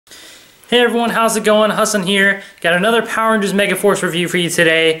Hey everyone, how's it going? Hassan here. Got another Power Rangers Megaforce review for you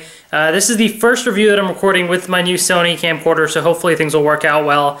today. This is the first review that I'm recording with my new Sony camcorder, so hopefully things will work out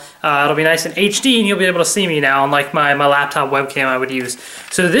well. It'll be nice in HD and you'll be able to see me now, unlike my laptop webcam I would use.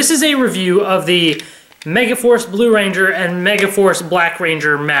 So this is a review of the Megaforce Blue Ranger and Megaforce Black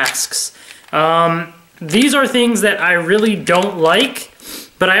Ranger masks. These are things that I really don't like,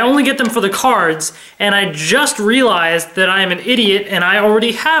 but I only get them for the cards, and I just realized that I am an idiot and I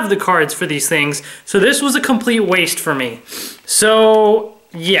already have the cards for these things, so this was a complete waste for me. So,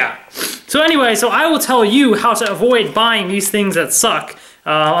 yeah. So anyway, so I will tell you how to avoid buying these things that suck,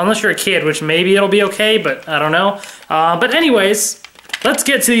 unless you're a kid, which maybe it'll be okay, but I don't know. But anyways, let's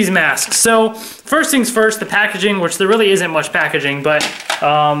get to these masks. So, first things first, the packaging, which there really isn't much packaging, but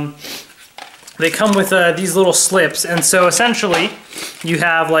they come with these little slips, and so essentially you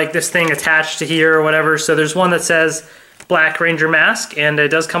have like this thing attached to here or whatever. So there's one that says Black Ranger mask, and it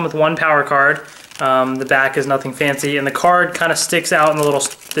does come with one power card. The back is nothing fancy, and the card kind of sticks out in the little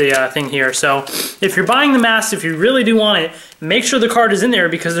thing here. So if you're buying the mask, if you really do want it, make sure the card is in there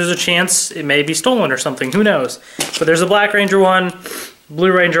because there's a chance it may be stolen or something. Who knows? But there's a Black Ranger one,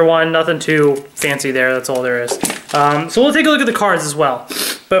 Blue Ranger one, nothing too fancy there. That's all there is. So we'll take a look at the cards as well.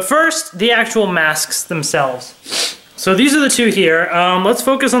 But first, the actual masks themselves. So these are the two here. Let's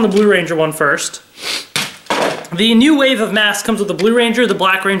focus on the Blue Ranger one first. The new wave of masks comes with the Blue Ranger, the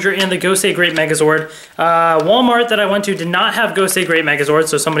Black Ranger, and the Gosei Great Megazord. Walmart that I went to did not have Gosei Great Megazord,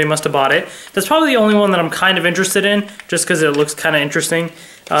 so somebody must have bought it. That's probably the only one that I'm kind of interested in, just because it looks kind of interesting.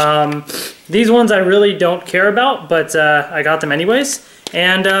 These ones I really don't care about, but I got them anyways.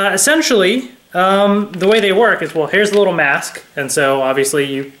 And essentially, the way they work is, well, here's the little mask, and so obviously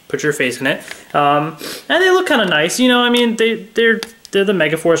you put your face in it. And they look kind of nice, you know, I mean, they're the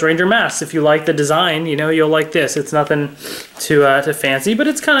Megaforce Ranger masks. If you like the design, you know, you'll like this. It's nothing too fancy, but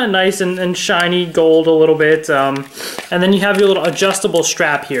it's kind of nice and shiny gold a little bit. And then you have your little adjustable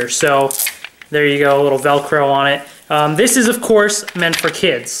strap here. So there you go, a little Velcro on it. This is, of course, meant for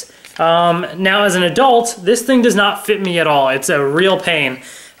kids. Now, as an adult, this thing does not fit me at all. It's a real pain.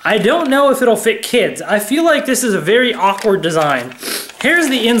 I don't know if it'll fit kids. I feel like this is a very awkward design. Here's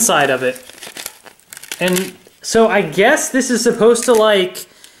the inside of it. And so I guess this is supposed to like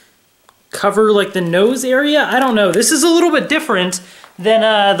cover like the nose area? I don't know. This is a little bit different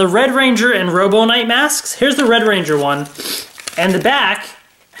than the Red Ranger and Robo Knight masks. Here's the Red Ranger one. And the back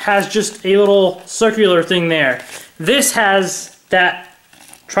has just a little circular thing there. This has that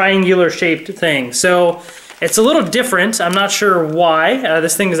triangular shaped thing. So it's a little different. I'm not sure why.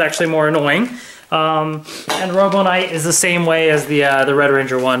 This thing is actually more annoying. And Robo Knight is the same way as the Red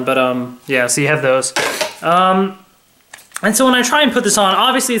Ranger one, but yeah, so you have those. And so when I try and put this on,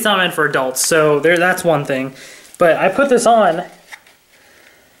 obviously it's not meant for adults, so that's one thing. But I put this on,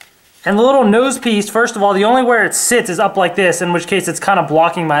 and the little nose piece, first of all, the only where it sits is up like this, in which case it's kind of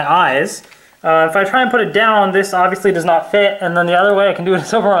blocking my eyes. If I try and put it down, this obviously does not fit, and then the other way I can do it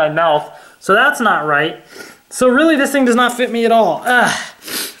is over my mouth. So that's not right. So really this thing does not fit me at all.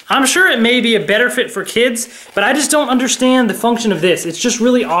 I'm sure it may be a better fit for kids, but I just don't understand the function of this. It's just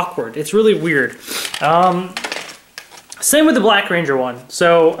really awkward. It's really weird. Same with the Black Ranger one.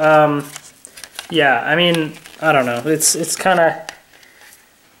 So, yeah, I mean, I don't know. It's kind of...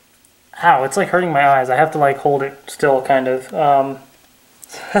 Ow, it's like hurting my eyes. I have to like hold it still, kind of.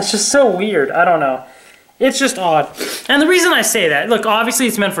 That's just so weird. I don't know. It's just odd. And the reason I say that, look, obviously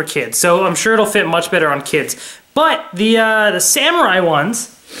it's meant for kids, so I'm sure it'll fit much better on kids. But the Samurai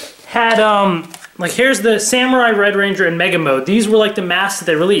ones had, like here's the Samurai Red Ranger and Mega Mode. These were like the masks that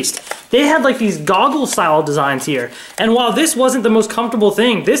they released. They had like these goggle style designs here. And while this wasn't the most comfortable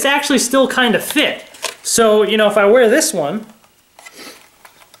thing, this actually still kind of fit. So, you know, if I wear this one,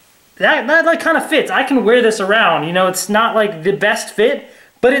 that like kind of fits. I can wear this around, you know, it's not like the best fit,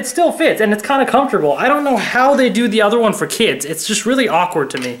 but it still fits, and it's kind of comfortable. I don't know how they do the other one for kids. It's just really awkward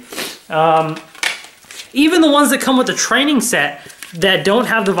to me. Even the ones that come with the training set that don't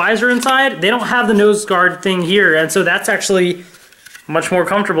have the visor inside, they don't have the nose guard thing here, and so that's actually much more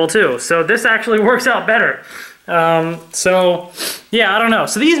comfortable too. So this actually works out better. So, yeah, I don't know.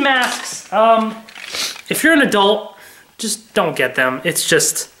 So these masks, if you're an adult, just don't get them. It's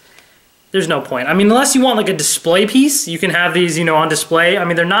just... There's no point. I mean, unless you want like a display piece, you can have these, you know, on display. I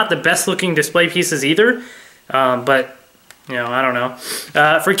mean, they're not the best looking display pieces either, but, you know, I don't know.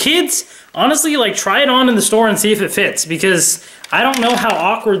 For kids, honestly, like try it on in the store and see if it fits, because I don't know how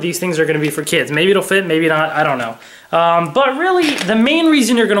awkward these things are going to be for kids. Maybe it'll fit, maybe not, I don't know. But really, the main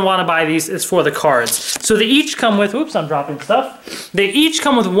reason you're going to want to buy these is for the cards. So they each come with, oops, I'm dropping stuff. They each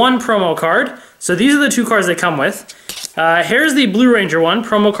come with one promo card. So these are the two cards they come with. Here's the Blue Ranger one,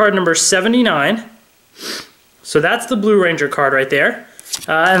 promo card number 79. So that's the Blue Ranger card right there.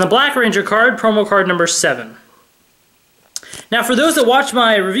 And the Black Ranger card, promo card number 7. Now, for those that watch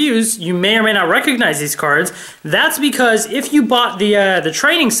my reviews, you may or may not recognize these cards. That's because if you bought the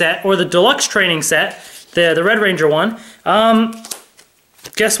training set, or the deluxe training set, the Red Ranger one,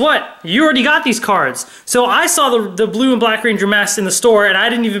 guess what? You already got these cards. So I saw the Blue and Black Ranger masks in the store, and I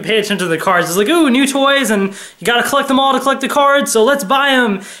didn't even pay attention to the cards. It's like, ooh, new toys, and you gotta collect them all to collect the cards, so let's buy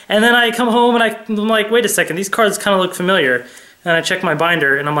them. And then I come home, and I'm like, wait a second, these cards kind of look familiar. And I check my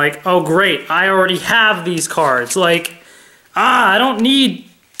binder, and I'm like, oh great, I already have these cards. Like, I don't need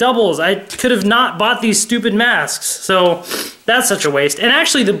doubles. I could have not bought these stupid masks. So that's such a waste. And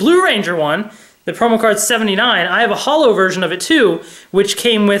actually, the Blue Ranger one, the promo card 79, I have a holo version of it too, which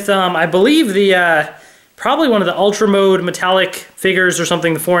came with, I believe, the probably one of the Ultra Mode metallic figures or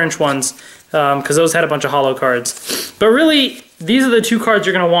something, the 4-inch ones, because those had a bunch of holo cards. But really, these are the two cards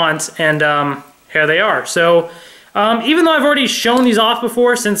you're going to want, and here they are. So even though I've already shown these off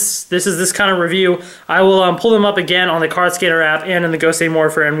before, since this is this kind of review, I will pull them up again on the Card Scanner app and in the Gosei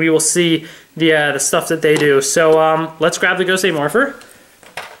Morpher, and we will see the stuff that they do. So let's grab the Gosei Morpher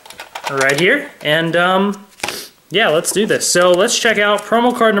right here, and yeah, let's do this. So let's check out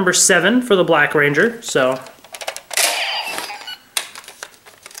promo card number 7 for the Black Ranger. So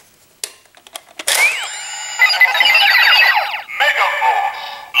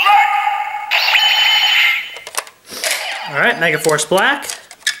Alright, Megaforce Black.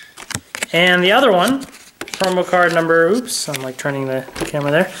 And the other one, promo card number, oops, I'm like turning the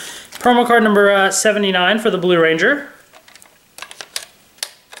camera there. Promo card number 79 for the Blue Ranger.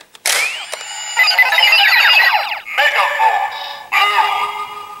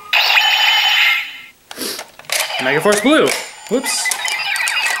 Megaforce Blue. Whoops.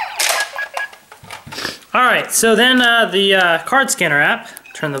 Alright, so then the Card Scanner app.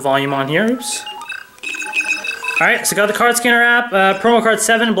 Turn the volume on here, oops. Alright, so got the Card Scanner app, promo card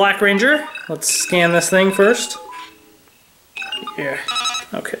 7, Black Ranger. Let's scan this thing first. Yeah,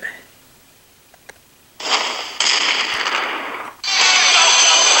 okay.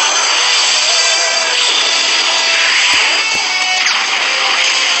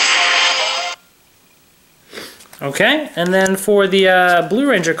 Okay, and then for the Blue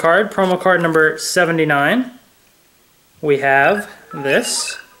Ranger card, promo card number 79, we have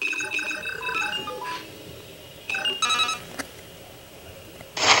this.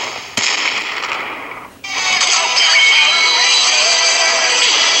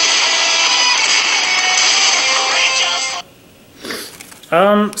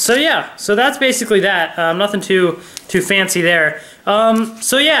 So yeah, so that's basically that. Nothing too fancy there.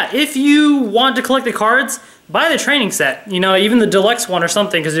 So yeah, if you want to collect the cards, buy the training set. You know, even the deluxe one or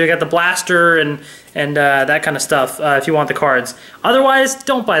something, because you got the blaster and that kind of stuff. If you want the cards. Otherwise,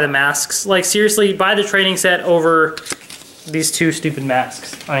 don't buy the masks. Like seriously, buy the training set over these two stupid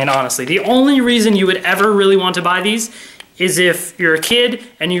masks. I mean, honestly, the only reason you would ever really want to buy these is if you're a kid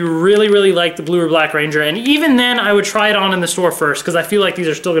and you really like the Blue or Black Ranger, and even then I would try it on in the store first, because I feel like these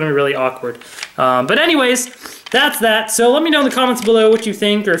are still going to be really awkward. But anyways, that's that. So let me know in the comments below what you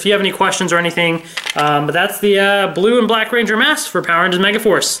think, or if you have any questions or anything. But that's the Blue and Black Ranger masks for Power Rangers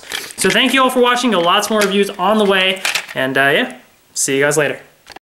Megaforce. So thank you all for watching. Lots more reviews on the way, and yeah, see you guys later.